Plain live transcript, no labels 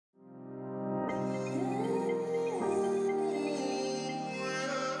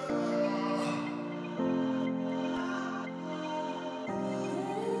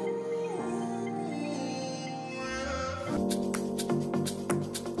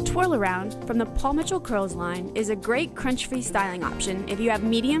Twirl Around from the Paul Mitchell Curls line is a great crunch-free styling option if you have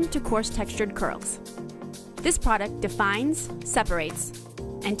medium to coarse textured curls. This product defines, separates,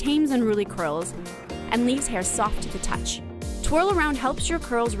 and tames unruly curls and leaves hair soft to the touch. Twirl Around helps your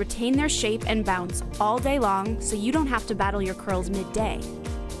curls retain their shape and bounce all day long so you don't have to battle your curls midday.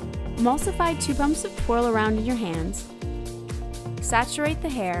 Emulsify 2 pumps of Twirl Around in your hands. Saturate the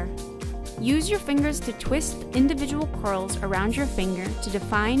hair. Use your fingers to twist individual curls around your finger to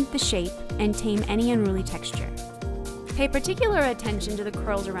define the shape and tame any unruly texture. Pay particular attention to the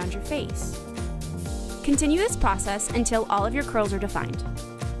curls around your face. Continue this process until all of your curls are defined.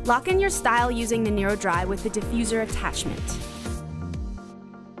 Lock in your style using the Nero Dry with the diffuser attachment.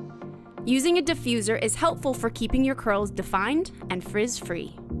 Using a diffuser is helpful for keeping your curls defined and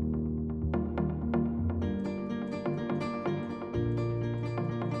frizz-free.